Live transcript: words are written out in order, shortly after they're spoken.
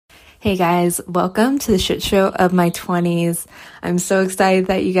Hey guys, welcome to the shit show of my 20s. I'm so excited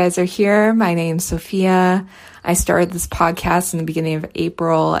that you guys are here. My name's Sophia. I started this podcast in the beginning of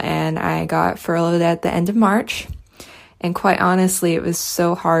April and I got furloughed at the end of March. And quite honestly, it was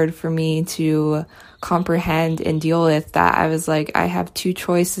so hard for me to comprehend and deal with that. I was like, I have two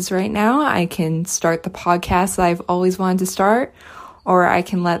choices right now. I can start the podcast that I've always wanted to start, or I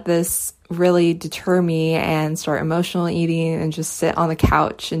can let this really deter me and start emotional eating and just sit on the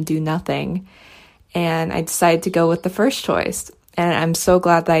couch and do nothing. And I decided to go with the first choice. And I'm so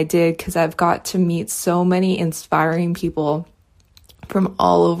glad that I did, because I've got to meet so many inspiring people from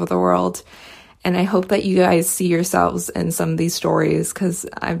all over the world. And I hope that you guys see yourselves in some of these stories, because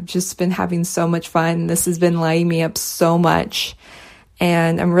I've just been having so much fun. This has been lighting me up so much.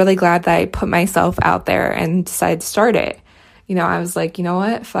 And I'm really glad that I put myself out there and decided to start it. I was like, you know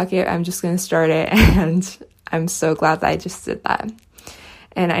what? Fuck it. I'm just going to start it. And I'm so glad that I just did that.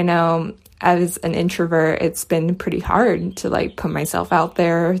 And I know as an introvert, it's been pretty hard to put myself out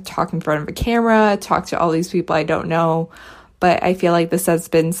there, talk in front of a camera, talk to all these people I don't know. But I feel like this has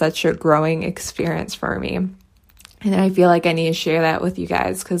been such a growing experience for me. And I feel like I need to share that with you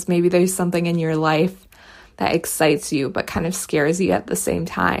guys, because maybe there's something in your life that excites you but kind of scares you at the same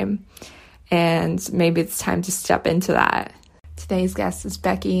time. And maybe it's time to step into that. Today's guest is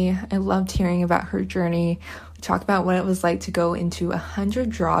Becky. I loved hearing about her journey. We talked about what it was like to go into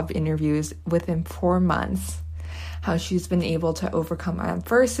 100 job interviews within 4 months, how she's been able to overcome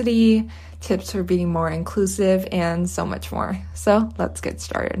adversity, tips for being more inclusive, and so much more. So let's get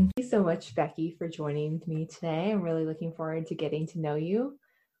started. Thank you so much, Becky, for joining me today. I'm really looking forward to getting to know you.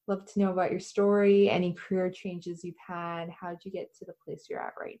 Love to know about your story, any career changes you've had. How'd you get to the place you're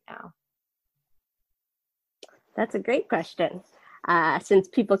at right now? That's a great question. Since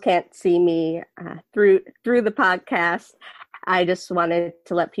people can't see me through the podcast, I just wanted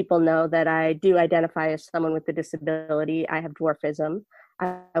to let people know that I do identify as someone with a disability. I have dwarfism.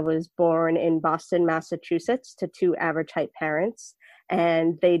 I was born in Boston, Massachusetts, to two average height parents,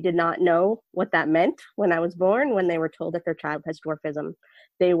 and they did not know what that meant when I was born, when they were told that their child has dwarfism.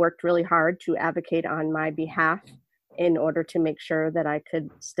 They worked really hard to advocate on my behalf in order to make sure that I could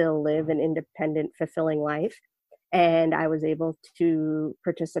still live an independent, fulfilling life. And I was able to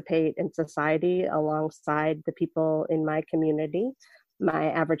participate in society alongside the people in my community. My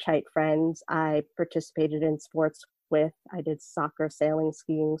average height friends, I participated in sports with. I did soccer, sailing,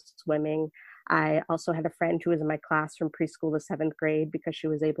 skiing, swimming. I also had a friend who was in my class from preschool to 7th grade, because she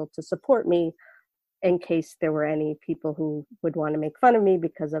was able to support me in case there were any people who would want to make fun of me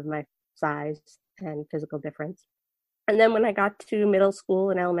because of my size and physical difference. And then when I got to middle school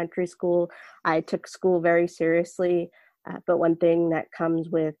and elementary school, I took school very seriously. But one thing that comes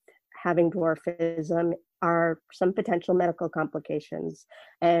with having dwarfism are some potential medical complications.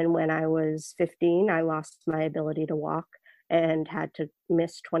 And when I was 15, I lost my ability to walk and had to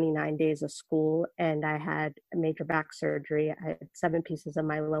miss 29 days of school. And I had a major back surgery. I had 7 pieces of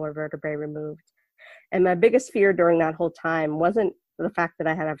my lower vertebrae removed. And my biggest fear during that whole time wasn't the fact that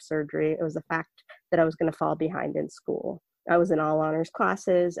I had to have surgery. It was the fact that I was going to fall behind in school. I was in all honors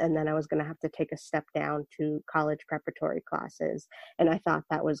classes, and then I was going to have to take a step down to college preparatory classes. And I thought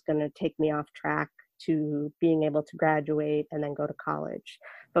that was going to take me off track to being able to graduate and then go to college.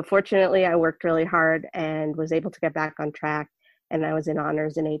 But fortunately, I worked really hard and was able to get back on track. And I was in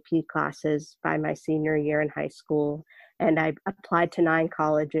honors and AP classes by my senior year in high school. And I applied to 9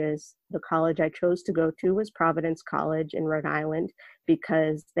 colleges. The college I chose to go to was Providence College in Rhode Island,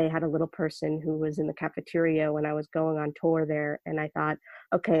 because they had a little person who was in the cafeteria when I was going on tour there. And I thought,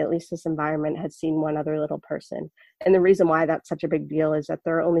 okay, at least this environment had seen one other little person. And the reason why that's such a big deal is that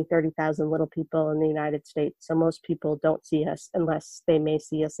there are only 30,000 little people in the United States. So most people don't see us unless they may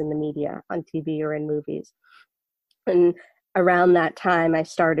see us in the media, on TV or in movies. And around that time, I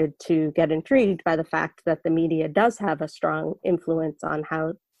started to get intrigued by the fact that the media does have a strong influence on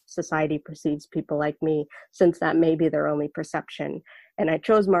how society perceives people like me, since that may be their only perception. And I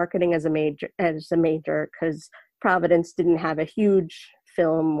chose marketing as a major because Providence didn't have a huge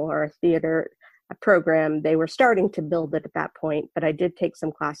film or theater program. They were starting to build it at that point, but I did take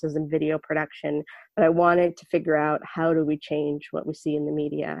some classes in video production. But I wanted to figure out, how do we change what we see in the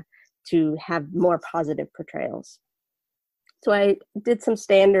media to have more positive portrayals? So I did some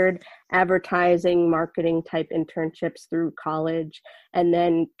standard advertising, marketing type internships through college. And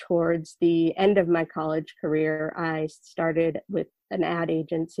then towards the end of my college career, I started with an ad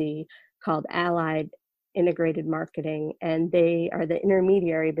agency called Allied Integrated Marketing. And they are the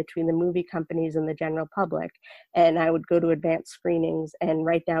intermediary between the movie companies and the general public. And I would go to advanced screenings and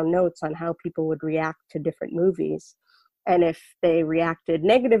write down notes on how people would react to different movies. And if they reacted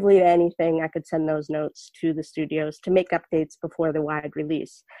negatively to anything, I could send those notes to the studios to make updates before the wide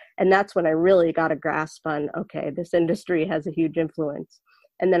release. And that's when I really got a grasp on, okay, this industry has a huge influence.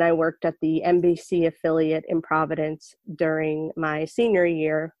 And then I worked at the NBC affiliate in Providence during my senior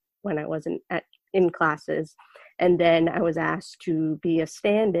year when I wasn't in classes. And then I was asked to be a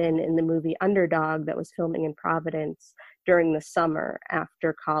stand-in in the movie Underdog that was filming in Providence during the summer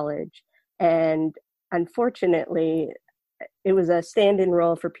after college. And unfortunately, it was a stand-in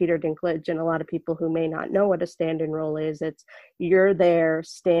role for Peter Dinklage, and a lot of people who may not know what a stand-in role is, it's you're there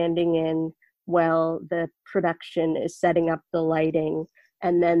standing in while the production is setting up the lighting,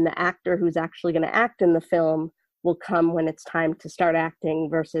 and then the actor who's actually going to act in the film will come when it's time to start acting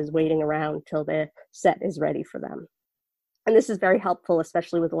versus waiting around till the set is ready for them. And this is very helpful,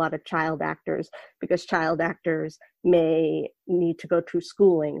 especially with a lot of child actors, because child actors may need to go through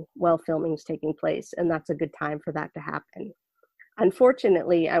schooling while filming is taking place, and that's a good time for that to happen.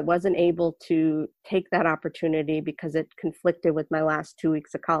 Unfortunately, I wasn't able to take that opportunity because it conflicted with my last 2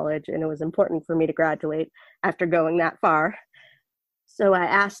 weeks of college, and it was important for me to graduate after going that far. So I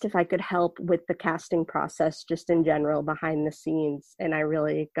asked if I could help with the casting process just in general behind the scenes, and I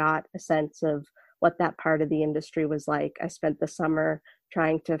really got a sense of what that part of the industry was like. I spent the summer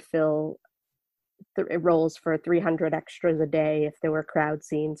trying to fill roles for 300 extras a day if there were crowd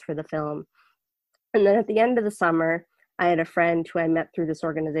scenes for the film. And then at the end of the summer, I had a friend who I met through this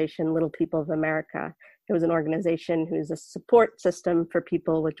organization, Little People of America. It was an organization who's a support system for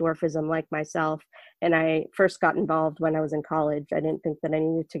people with dwarfism like myself. And I first got involved when I was in college. I didn't think that I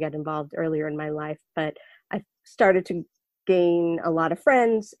needed to get involved earlier in my life, but I started to gain a lot of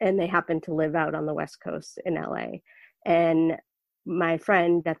friends, and they happened to live out on the West Coast in LA. And my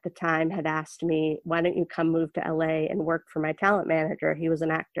friend at the time had asked me, why don't you come move to LA and work for my talent manager? He was an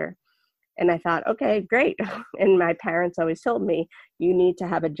actor. And I thought, okay, great. And my parents always told me, you need to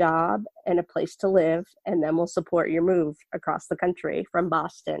have a job and a place to live, and then we'll support your move across the country from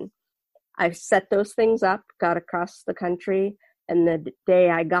Boston. I set those things up, got across the country, and the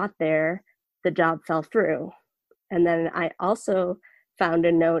day I got there, the job fell through. And then I also found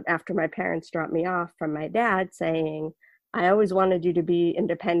a note after my parents dropped me off from my dad saying, I always wanted you to be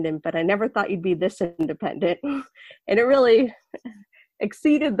independent, but I never thought you'd be this independent. And it really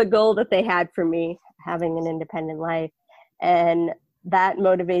exceeded the goal that they had for me, having an independent life. And that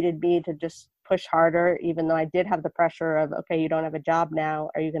motivated me to just push harder, even though I did have the pressure of, okay, you don't have a job now.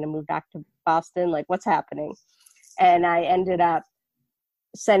 Are you going to move back to Boston? Like, what's happening? And I ended up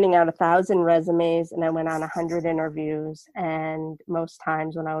sending out 1,000 resumes, and I went on 100 interviews. And most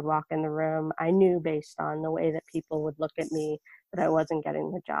times when I would walk in the room, I knew based on the way that people would look at me that I wasn't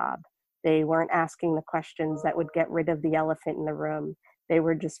getting the job. They weren't asking the questions that would get rid of the elephant in the room. They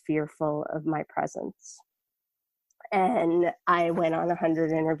were just fearful of my presence. And I went on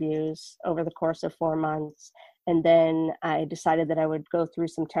 100 interviews over the course of 4 months. And then I decided that I would go through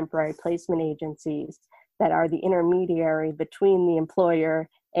some temporary placement agencies that are the intermediary between the employer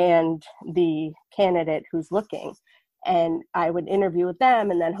and the candidate who's looking. And I would interview with them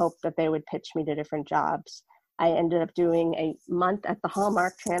and then hope that they would pitch me to different jobs. I ended up doing a month at the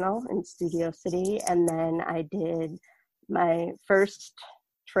Hallmark Channel in Studio City, and then I did my first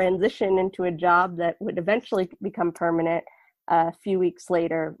transition into a job that would eventually become permanent. A few weeks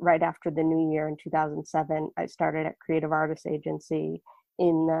later, right after the new year in 2007, I started at Creative Artists Agency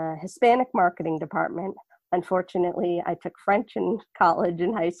in the Hispanic marketing department. Unfortunately, I took French in college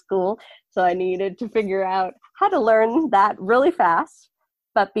and high school, so I needed to figure out how to learn that really fast.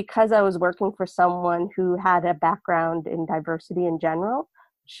 But because I was working for someone who had a background in diversity in general,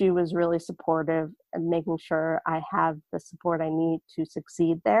 she was really supportive and making sure I have the support I need to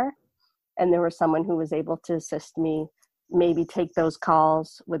succeed there. And there was someone who was able to assist me, maybe take those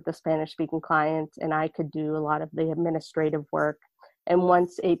calls with the Spanish-speaking clients, and I could do a lot of the administrative work. And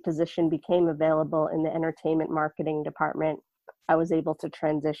once a position became available in the entertainment marketing department, I was able to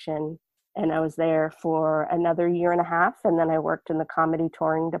transition. And I was there for another year and a half. And then I worked in the comedy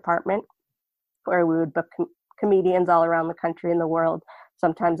touring department, where we would book comedians all around the country and the world.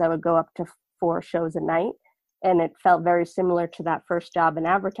 Sometimes I would go up to 4 shows a night. And it felt very similar to that first job in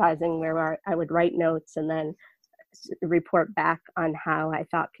advertising, where I would write notes and then report back on how I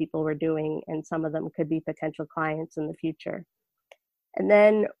thought people were doing. And some of them could be potential clients in the future. And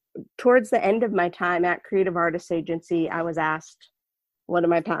then towards the end of my time at Creative Artists Agency, I was asked, what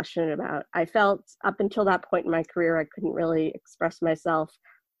am I passionate about? I felt up until that point in my career, I couldn't really express myself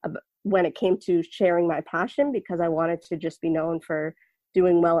when it came to sharing my passion, because I wanted to just be known for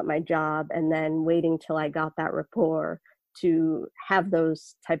doing well at my job and then waiting till I got that rapport to have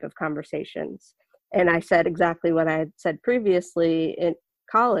those type of conversations. And I said exactly what I had said previously in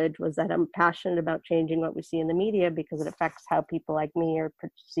college, was that I'm passionate about changing what we see in the media because it affects how people like me are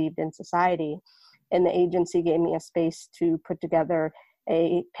perceived in society. And the agency gave me a space to put together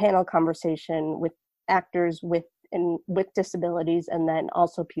a panel conversation with actors with disabilities, and then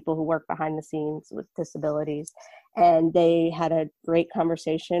also people who work behind the scenes with disabilities. And they had a great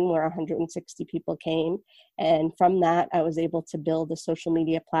conversation where 160 people came. And from that, I was able to build a social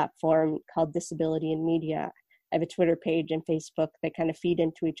media platform called Disability in Media. I have a Twitter page and Facebook that kind of feed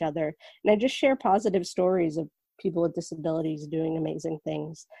into each other. And I just share positive stories of people with disabilities doing amazing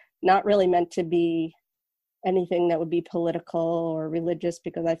things. Not really meant to be anything that would be political or religious,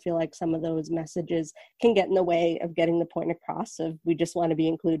 because I feel like some of those messages can get in the way of getting the point across of we just want to be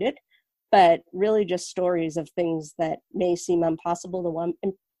included. But really just stories of things that may seem impossible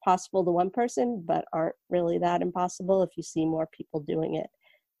to one person, but aren't really that impossible if you see more people doing it.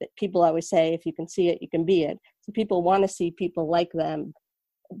 That people always say, if you can see it, you can be it. So people want to see people like them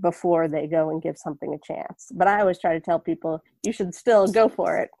before they go and give something a chance. But I always try to tell people, you should still go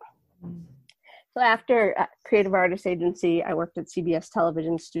for it. So after Creative Artist Agency, I worked at CBS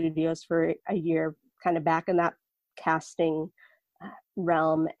Television Studios for a year, kind of back in that casting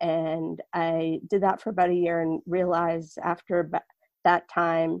realm. And I did that for about a year and realized after that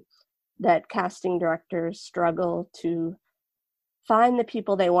time that casting directors struggle to find the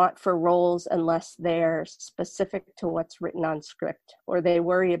people they want for roles unless they're specific to what's written on script, or they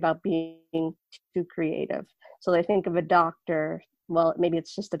worry about being too creative. So they think of a doctor, well, maybe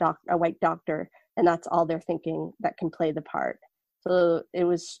it's just a white doctor, and that's all they're thinking that can play the part. So it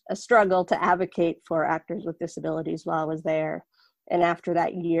was a struggle to advocate for actors with disabilities while I was there. And after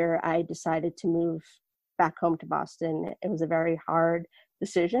that year, I decided to move back home to Boston. It was a very hard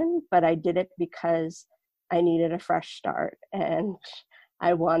decision, but I did it because I needed a fresh start, and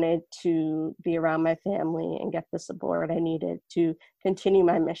I wanted to be around my family and get the support I needed to continue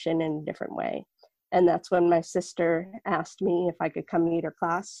my mission in a different way. And that's when my sister asked me if I could come meet her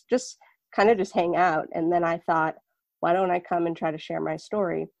class, just hang out. And then I thought, why don't I come and try to share my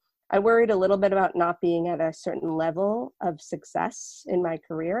story? I worried a little bit about not being at a certain level of success in my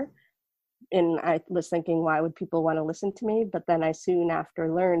career. And I was thinking, why would people want to listen to me? But then I soon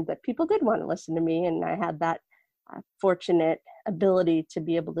after learned that people did want to listen to me. And I had that fortunate ability to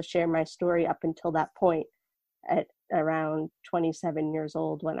be able to share my story up until that point at around 27 years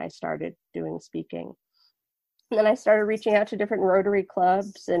old when I started doing speaking. And then I started reaching out to different Rotary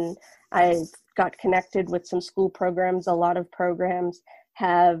clubs, and I got connected with some school programs. A lot of programs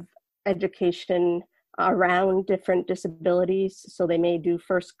have education around different disabilities. So they may do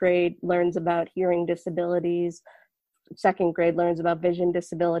first grade learns about hearing disabilities, second grade learns about vision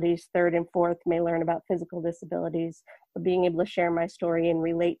disabilities, third and fourth may learn about physical disabilities. So being able to share my story and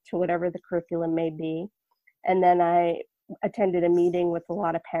relate to whatever the curriculum may be. And then I attended a meeting with a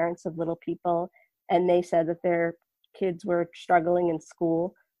lot of parents of little people, and they said that their kids were struggling in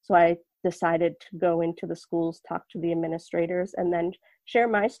school. So I decided to go into the schools, talk to the administrators, and then share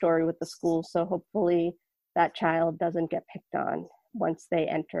my story with the school. So hopefully that child doesn't get picked on once they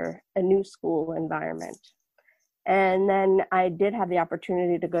enter a new school environment. And then I did have the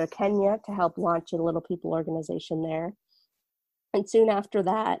opportunity to go to Kenya to help launch a Little People organization there. And soon after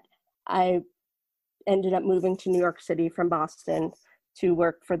that, I ended up moving to New York City from Boston to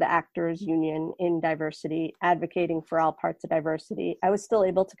work for the Actors Union in diversity, advocating for all parts of diversity. I was still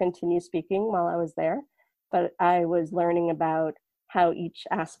able to continue speaking while I was there, but I was learning about how each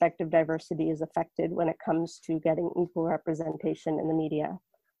aspect of diversity is affected when it comes to getting equal representation in the media.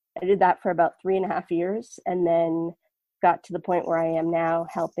 I did that for about 3.5 years, and then got to the point where I am now,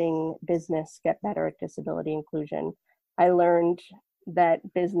 helping business get better at disability inclusion. I learned that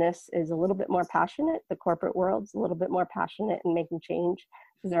business is a little bit more passionate. The corporate world's a little bit more passionate in making change,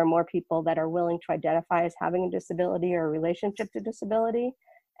 because there are more people that are willing to identify as having a disability or a relationship to disability.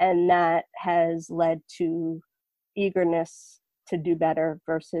 And that has led to eagerness to do better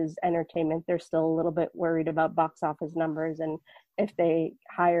versus entertainment. They're still a little bit worried about box office numbers. And if they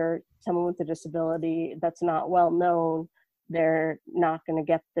hire someone with a disability that's not well known, they're not going to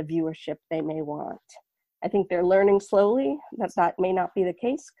get the viewership they may want. I think they're learning slowly that that may not be the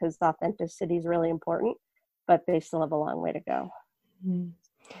case, because authenticity is really important, but they still have a long way to go.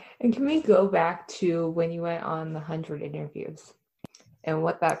 And can we go back to when you went on the 100 interviews and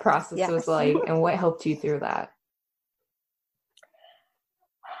what that process was like and what helped you through that?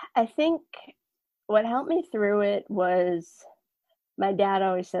 I think what helped me through it was, my dad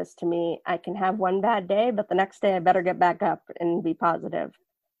always says to me, I can have one bad day, but the next day I better get back up and be positive.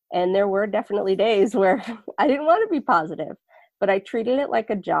 And there were definitely days where I didn't want to be positive, but I treated it like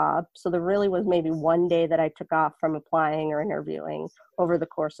a job. So there really was maybe one day that I took off from applying or interviewing over the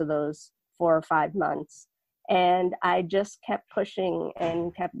course of those 4 or 5 months. And I just kept pushing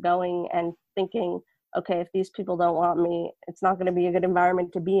and kept going and thinking, okay, if these people don't want me, it's not going to be a good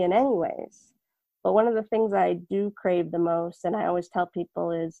environment to be in anyways. But one of the things I do crave the most, and I always tell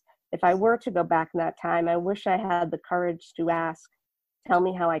people, is if I were to go back in that time, I wish I had the courage to ask, tell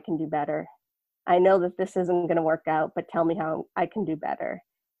me how I can do better. I know that this isn't going to work out, but tell me how I can do better.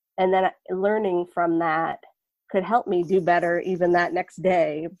 And then learning from that could help me do better even that next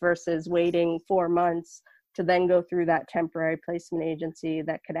day versus waiting 4 months to then go through that temporary placement agency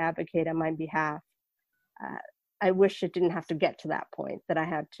that could advocate on my behalf. I wish it didn't have to get to that point, that I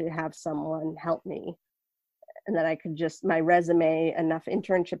had to have someone help me, and that I could just, my resume, enough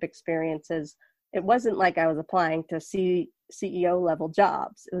internship experiences. It wasn't like I was applying to CEO level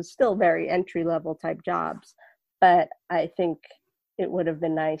jobs. It was still very entry level type jobs. But I think it would have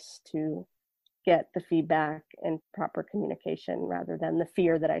been nice to get the feedback and proper communication rather than the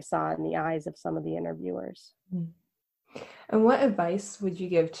fear that I saw in the eyes of some of the interviewers. And what advice would you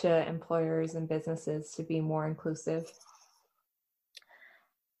give to employers and businesses to be more inclusive?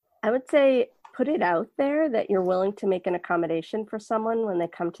 I would say put it out there that you're willing to make an accommodation for someone when they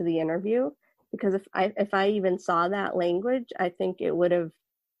come to the interview. Because if I even saw that language, I think it would have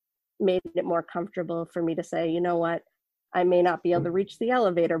made it more comfortable for me to say, you know what, I may not be able to reach the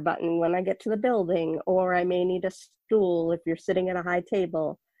elevator button when I get to the building, or I may need a stool if you're sitting at a high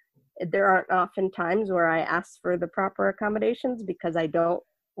table. There aren't often times where I ask for the proper accommodations because I don't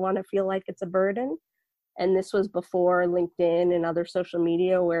want to feel like it's a burden. And this was before LinkedIn and other social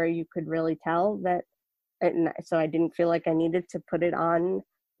media where you could really tell that. And so I didn't feel like I needed to put it on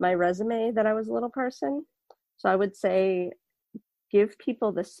my resume that I was a little person. So I would say give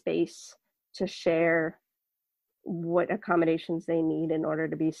people the space to share what accommodations they need in order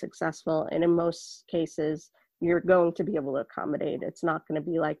to be successful. And in most cases, you're going to be able to accommodate. It's not going to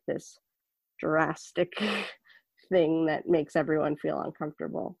be like this drastic thing that makes everyone feel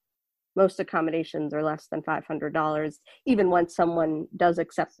uncomfortable. Most accommodations are less than $500, even once someone does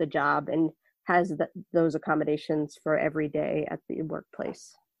accept the job and has those accommodations for every day at the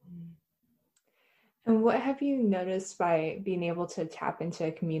workplace. And what have you noticed by being able to tap into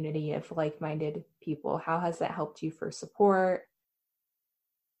a community of like-minded people? How has that helped you for support?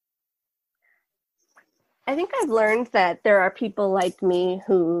 I think I've learned that there are people like me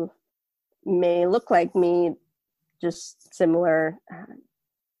who may look like me, just similar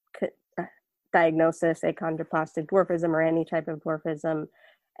diagnosis, achondroplastic dwarfism or any type of dwarfism,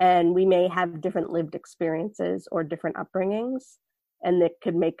 and we may have different lived experiences or different upbringings, and that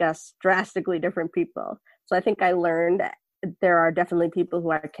could make us drastically different people. So I think I learned there are definitely people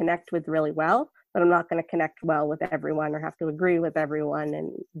who I connect with really well, but I'm not going to connect well with everyone or have to agree with everyone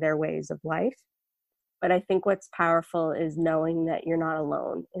and their ways of life. But I think what's powerful is knowing that you're not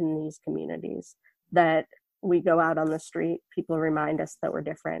alone in these communities, that we go out on the street, people remind us that we're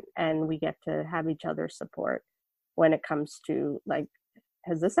different, and we get to have each other's support when it comes to, like,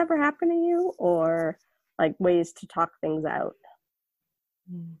 has this ever happened to you? Or like ways to talk things out.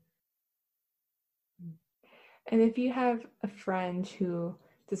 And if you have a friend who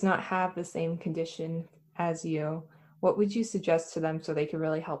does not have the same condition as you, what would you suggest to them so they can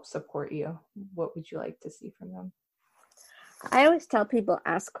really help support you? What would you like to see from them? I always tell people,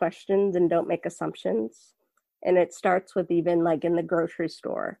 ask questions and don't make assumptions. And it starts with even like in the grocery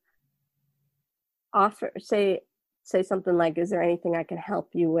store. Say something like, is there anything I can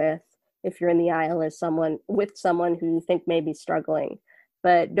help you with? If you're in the aisle as someone who you think may be struggling,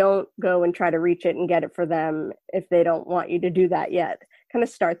 but don't go and try to reach it and get it for them if they don't want you to do that yet. Kind of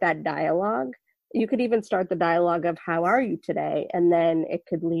start that dialogue. You could even start the dialogue of, how are you today? And then it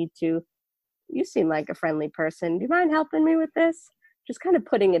could lead to, you seem like a friendly person. Do you mind helping me with this? Just kind of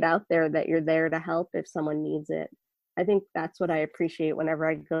putting it out there that you're there to help if someone needs it. I think that's what I appreciate whenever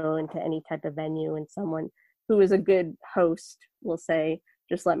I go into any type of venue, and someone who is a good host will say,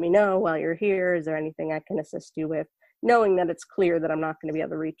 just let me know while you're here. Is there anything I can assist you with? Knowing that it's clear that I'm not going to be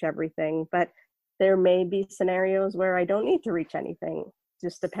able to reach everything, but there may be scenarios where I don't need to reach anything,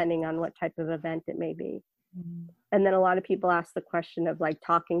 just depending on what type of event it may be. And then a lot of people ask the question of like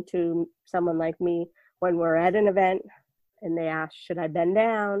talking to someone like me when we're at an event and they ask, should I bend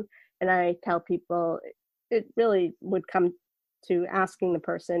down? And I tell people it really would come to asking the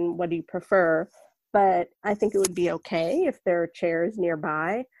person, what do you prefer? But I think it would be okay if there are chairs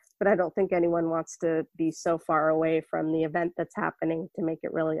nearby, but I don't think anyone wants to be so far away from the event that's happening to make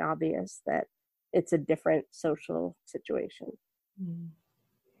it really obvious that it's a different social situation.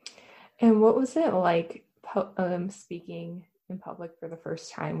 And what was it like speaking in public for the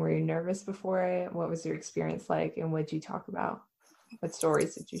first time? Were you nervous before it? What was your experience like? And what did you talk about? What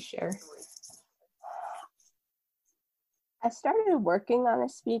stories did you share? I started working on a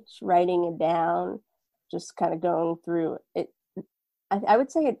speech, writing it down, just kind of going through it. I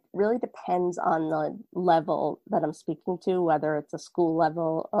would say it really depends on the level that I'm speaking to, whether it's a school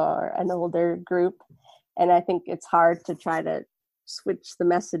level or an older group. And I think it's hard to try to switch the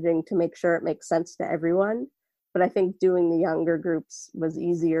messaging to make sure it makes sense to everyone. But I think doing the younger groups was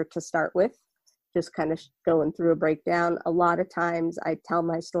easier to start with, just kind of going through a breakdown. A lot of times I tell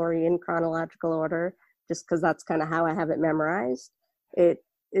my story in chronological order, just because that's kind of how I have it memorized. It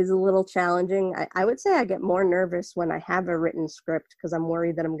is a little challenging. I would say I get more nervous when I have a written script because I'm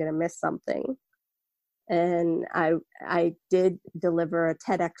worried that I'm going to miss something. And I did deliver a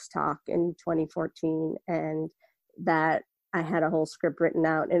TEDx talk in 2014, and that I had a whole script written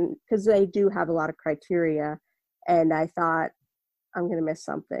out, and because they do have a lot of criteria, and I thought I'm going to miss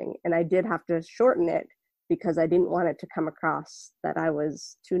something. And I did have to shorten it because I didn't want it to come across that I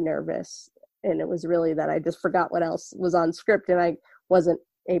was too nervous. And it was really that I just forgot what else was on script, and I wasn't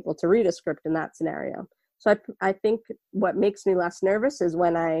able to read a script in that scenario. So I think what makes me less nervous is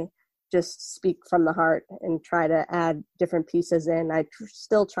when I just speak from the heart and try to add different pieces in. I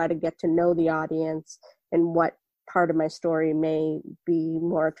still try to get to know the audience and what part of my story may be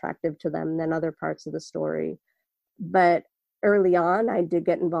more attractive to them than other parts of the story. But early on, I did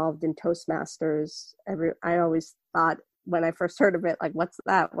get involved in Toastmasters. I always thought when I first heard of it, like, what's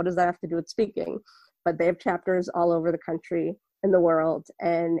that? What does that have to do with speaking? But they have chapters all over the country and the world,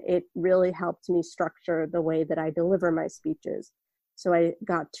 and it really helped me structure the way that I deliver my speeches. So I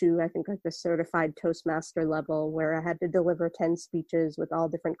got to, I think, like the certified Toastmaster level, where I had to deliver 10 speeches with all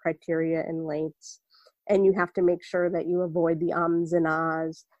different criteria and lengths. And you have to make sure that you avoid the ums and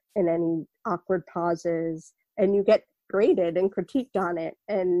ahs and any awkward pauses, and you get graded and critiqued on it.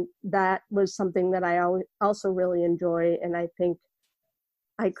 And that was something that I also really enjoy. And I think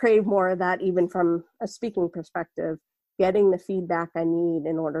I crave more of that, even from a speaking perspective. Getting the feedback I need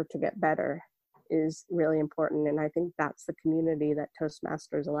in order to get better is really important. And I think that's the community that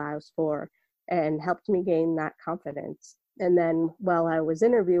Toastmasters allows for, and helped me gain that confidence. And then while I was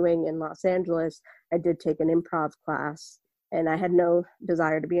interviewing in Los Angeles, I did take an improv class, and I had no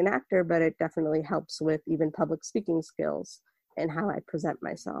desire to be an actor, but it definitely helps with even public speaking skills and how I present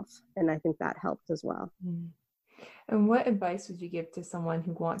myself. And I think that helped as well. And what advice would you give to someone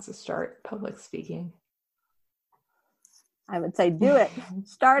who wants to start public speaking? I would say do it.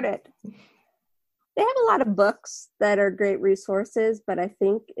 Start it. They have a lot of books that are great resources, but I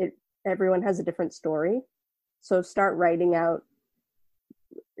think everyone has a different story. So start writing out.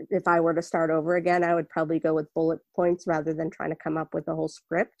 If I were to start over again, I would probably go with bullet points rather than trying to come up with a whole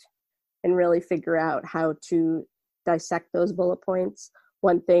script, and really figure out how to dissect those bullet points.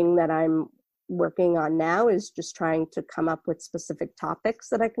 One thing that I'm working on now is just trying to come up with specific topics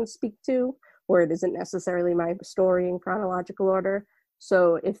that I can speak to, where it isn't necessarily my story in chronological order.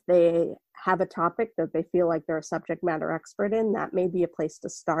 So if they have a topic that they feel like they're a subject matter expert in, that may be a place to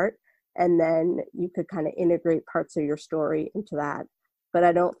start. And then you could kind of integrate parts of your story into that. But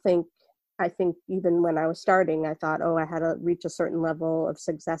I think even when I was starting, I thought, I had to reach a certain level of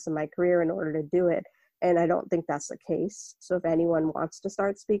success in my career in order to do it. And I don't think that's the case. So if anyone wants to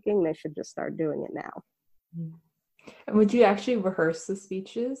start speaking, they should just start doing it now. And would you actually rehearse the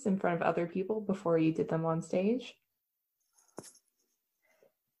speeches in front of other people before you did them on stage?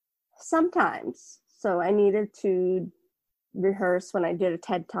 Sometimes. So I needed to rehearse when I did a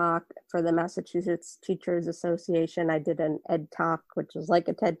TED Talk for the Massachusetts Teachers Association. I did an Ed Talk, which was like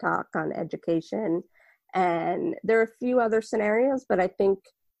a TED Talk on education. And there are a few other scenarios, but I think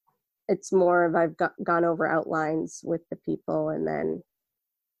it's more of I've gone over outlines with the people, and then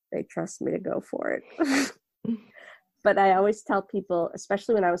they trust me to go for it. But I always tell people,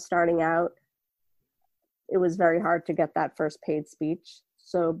 especially when I was starting out, it was very hard to get that first paid speech.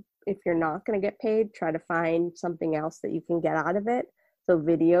 So if you're not going to get paid, try to find something else that you can get out of it. So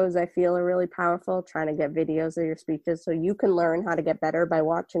videos, I feel, are really powerful, trying to get videos of your speeches so you can learn how to get better by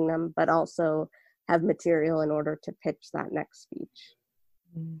watching them, but also have material in order to pitch that next speech.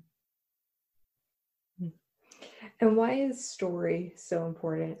 And why is story so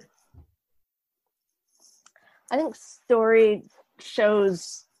important? I think story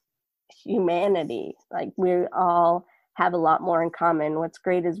shows humanity. Like, we all have a lot more in common. What's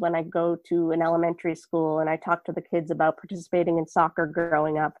great is when I go to an elementary school and I talk to the kids about participating in soccer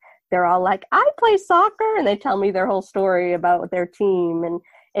growing up, they're all like, I play soccer, and they tell me their whole story about their team. And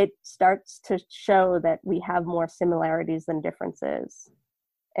it starts to show that we have more similarities than differences.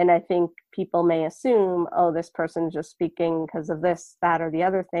 And I think people may assume, oh, this person's just speaking because of this, that, or the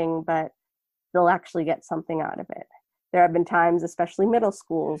other thing, but they'll actually get something out of it. There have been times, especially middle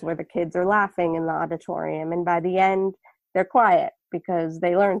schools, where the kids are laughing in the auditorium, and by the end, they're quiet because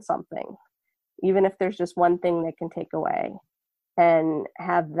they learned something, even if there's just one thing they can take away, and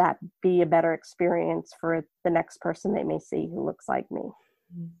have that be a better experience for the next person they may see who looks like me.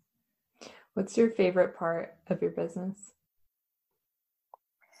 What's your favorite part of your business?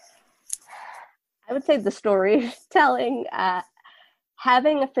 I would say the storytelling.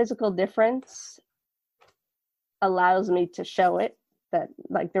 Having a physical difference allows me to show it, that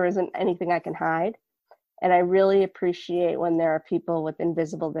like there isn't anything I can hide. And I really appreciate when there are people with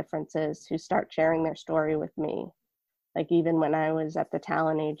invisible differences who start sharing their story with me. Like even when I was at the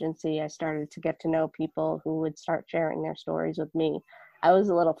talent agency, I started to get to know people who would start sharing their stories with me. I was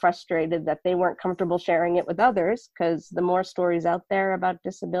a little frustrated that they weren't comfortable sharing it with others, because the more stories out there about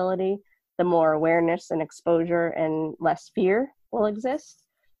disability, the more awareness and exposure and less fear will exist.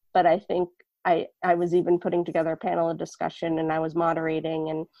 But I think I was even putting together a panel of discussion, and I was moderating,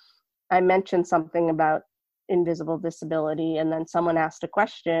 and I mentioned something about invisible disability, and then someone asked a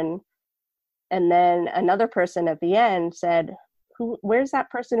question, and then another person at the end said, where's that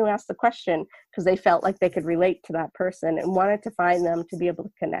person who asked the question? Because they felt like they could relate to that person and wanted to find them to be able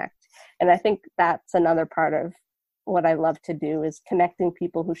to connect. And I think that's another part of what I love to do, is connecting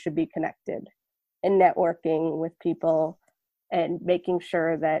people who should be connected, and networking with people and making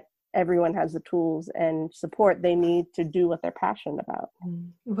sure that everyone has the tools and support they need to do what they're passionate about.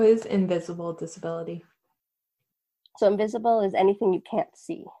 What is invisible disability? So invisible is anything you can't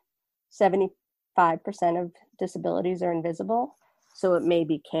see. 75% of disabilities are invisible. So it may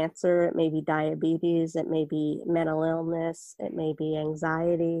be cancer, it may be diabetes, it may be mental illness, it may be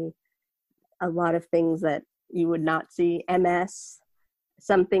anxiety, a lot of things that you would not see, MS,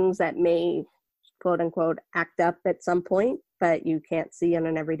 some things that may, quote unquote, act up at some point, but you can't see on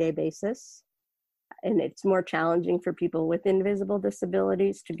an everyday basis. And it's more challenging for people with invisible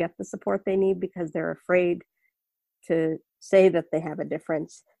disabilities to get the support they need, because they're afraid to say that they have a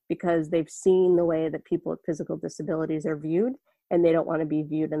difference, because they've seen the way that people with physical disabilities are viewed, and they don't want to be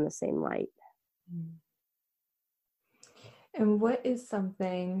viewed in the same light. And what is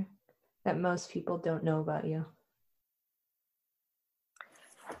something that most people don't know about you?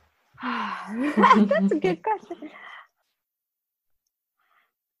 That's a good question.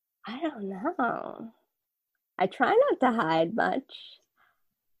 I don't know. I try not to hide much.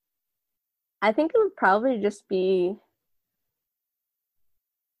 I think it would probably just be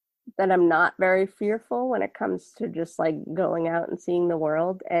that I'm not very fearful when it comes to just like going out and seeing the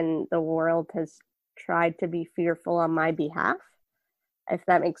world, and the world has tried to be fearful on my behalf, if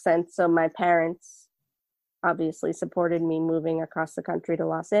that makes sense. So my parents obviously supported me moving across the country to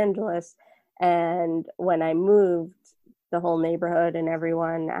Los Angeles, and when I moved, the whole neighborhood and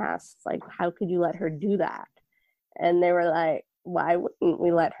everyone asked, like, how could you let her do that? And they were like, why wouldn't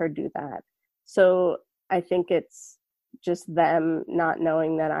we let her do that? So I think it's just them not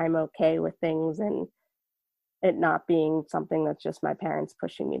knowing that I'm okay with things, and it not being something that's just my parents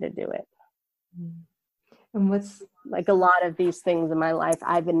pushing me to do it. And what's like a lot of these things in my life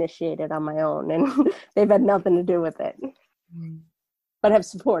I've initiated on my own, and they've had nothing to do with it, but have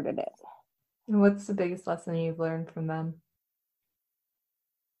supported it. And what's the biggest lesson you've learned from them?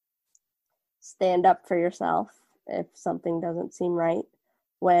 Stand up for yourself if something doesn't seem right.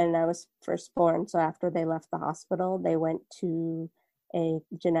 When I was first born, so after they left the hospital, they went to a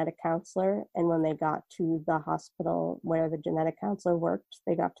genetic counselor, and when they got to the hospital where the genetic counselor worked,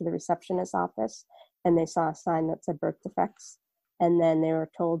 they got to the receptionist's office, and they saw a sign that said birth defects. And then they were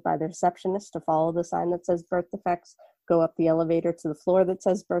told by the receptionist to follow the sign that says birth defects, go up the elevator to the floor that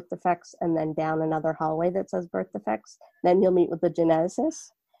says birth defects, and then down another hallway that says birth defects. Then you'll meet with the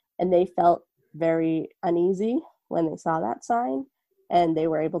geneticist. And they felt very uneasy when they saw that sign. And they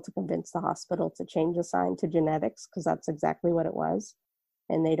were able to convince the hospital to change the sign to genetics, because that's exactly what it was.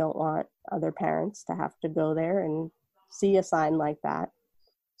 And they don't want other parents to have to go there and see a sign like that.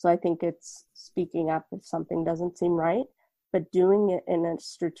 So I think it's speaking up if something doesn't seem right, but doing it in a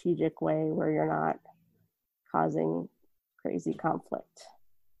strategic way where you're not causing crazy conflict.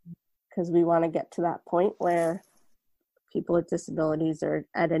 Because we want to get to that point where people with disabilities are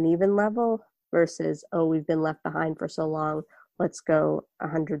at an even level versus, oh, we've been left behind for so long, let's go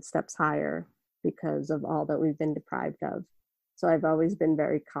 100 steps higher because of all that we've been deprived of. So I've always been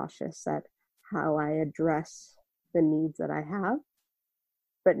very cautious at how I address the needs that I have,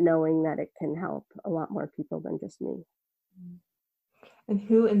 but knowing that it can help a lot more people than just me. And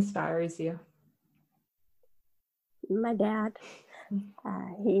who inspires you? My dad.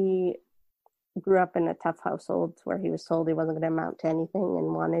 He grew up in a tough household where he was told he wasn't going to amount to anything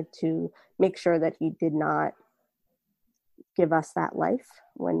and wanted to make sure that he did not give us that life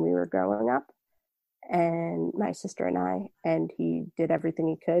when we were growing up, and my sister and I, and he did everything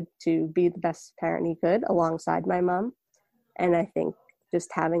he could to be the best parent he could alongside my mom. And I think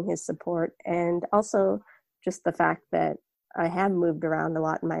just having his support, and also just the fact that I have moved around a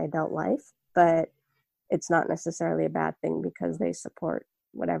lot in my adult life, but it's not necessarily a bad thing because they support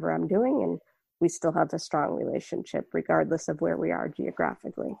whatever I'm doing, and we still have a strong relationship regardless of where we are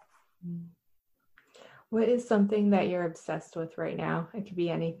geographically. What is something that you're obsessed with right now? It could be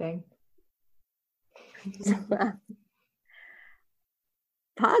anything.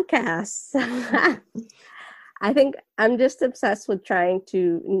 Podcasts. I think I'm just obsessed with trying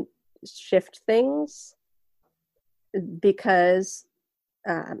to shift things, because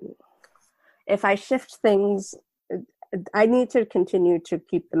if I shift things, I need to continue to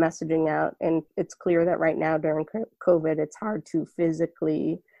keep the messaging out. And it's clear that right now during COVID, it's hard to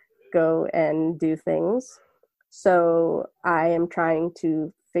physically go and do things. So I am trying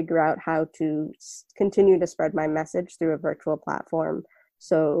to figure out how to continue to spread my message through a virtual platform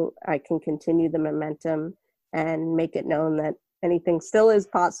so I can continue the momentum and make it known that anything still is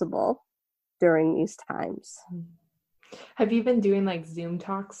possible during these times. Have you been doing like Zoom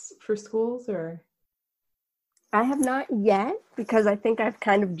talks for schools, or? I have not yet, because I think I've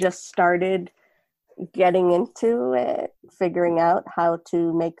kind of just started getting into it, figuring out how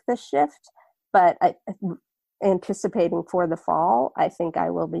to make the shift. But anticipating for the fall, I think I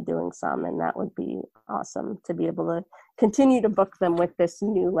will be doing some, and that would be awesome to be able to continue to book them with this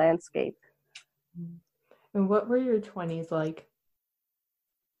new landscape. And what were your 20s like?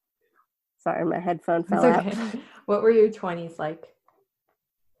 Sorry, my headphone fell out. What were your 20s like?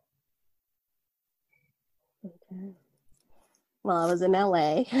 Okay. Well, I was in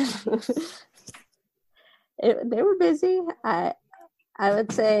LA. They were busy. I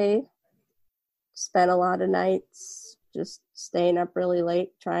would say spent a lot of nights just staying up really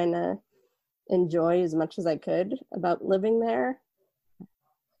late, trying to enjoy as much as I could about living there.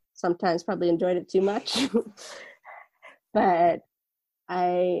 Sometimes probably enjoyed it too much. But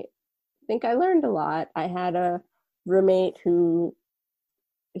I think I learned a lot. I had a roommate who,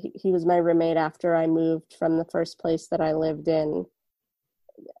 he was my roommate after I moved from the first place that I lived in.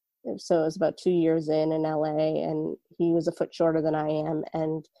 So it was about 2 years in LA, and he was a foot shorter than I am,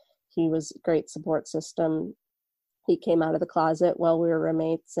 and he was a great support system. He came out of the closet while we were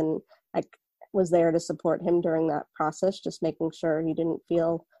roommates, and I was there to support him during that process, just making sure he didn't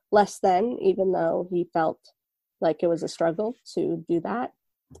feel less than, even though he felt like it was a struggle to do that.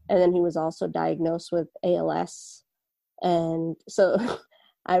 And then he was also diagnosed with ALS. And so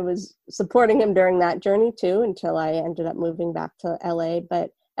I was supporting him during that journey too, until I ended up moving back to LA,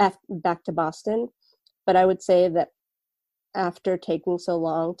 but back to Boston. But I would say that after taking so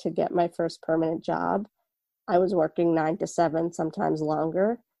long to get my first permanent job, I was working 9 to 7, sometimes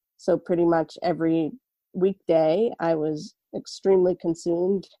longer. So pretty much every weekday, I was extremely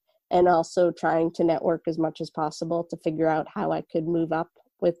consumed, and also trying to network as much as possible to figure out how I could move up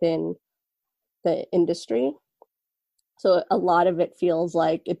within the industry. So a lot of it feels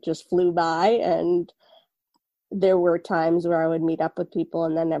like it just flew by, and there were times where I would meet up with people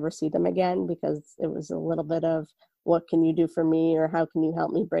and then never see them again, because it was a little bit of, what can you do for me, or how can you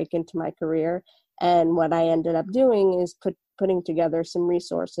help me break into my career? And what I ended up doing is putting together some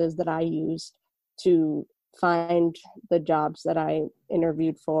resources that I used to find the jobs that I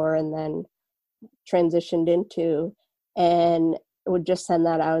interviewed for and then transitioned into, and would just send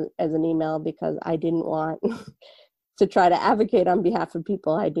that out as an email, because I didn't want to try to advocate on behalf of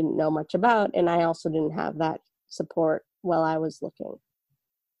people I didn't know much about, and I also didn't have that support while I was looking.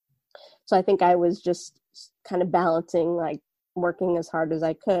 So I think I was just kind of balancing, like working as hard as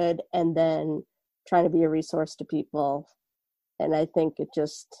I could and then trying to be a resource to people. And I think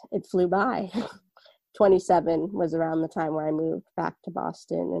it flew by. 27 was around the time where I moved back to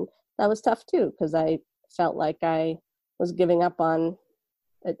Boston. And that was tough too, because I felt like I was giving up on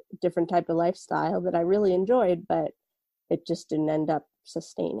a different type of lifestyle that I really enjoyed, but it just didn't end up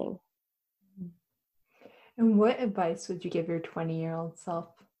sustaining. And what advice would you give your 20-year-old self?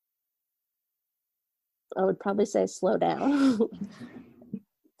 I would probably say slow down.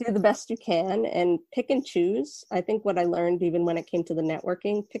 Do the best you can and pick and choose. I think what I learned, even when it came to the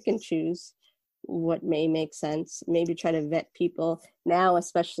networking, pick and choose what may make sense. Maybe try to vet people. Now,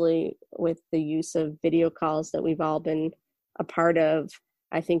 especially with the use of video calls that we've all been a part of,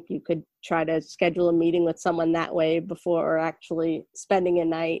 I think you could try to schedule a meeting with someone that way before actually spending a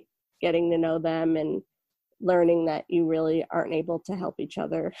night getting to know them and learning that you really aren't able to help each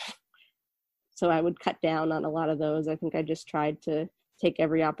other. So I would cut down on a lot of those. I think I just tried to take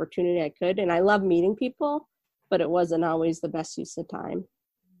every opportunity I could. And I love meeting people, but it wasn't always the best use of time.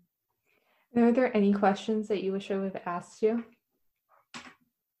 Are there any questions that you wish I would have asked you?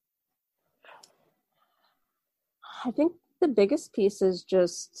 I think the biggest piece is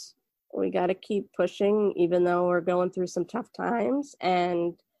just we got to keep pushing, even though we're going through some tough times,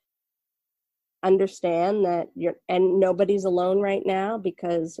 and understand that nobody's alone right now,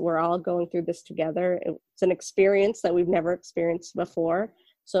 because we're all going through this together. It's an experience that we've never experienced before.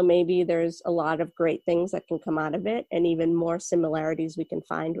 So maybe there's a lot of great things that can come out of it, and even more similarities we can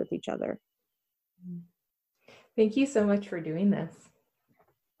find with each other. Thank you so much for doing this.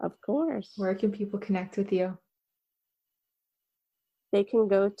 Of course. Where can people connect with you? They can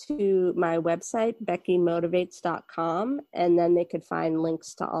go to my website, beckymotivates.com, and then they could find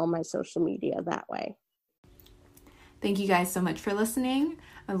links to all my social media that way. Thank you guys so much for listening.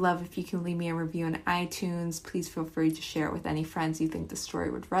 I'd love if you can leave me a review on iTunes. Please feel free to share it with any friends you think the story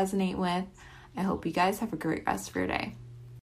would resonate with. I hope you guys have a great rest of your day.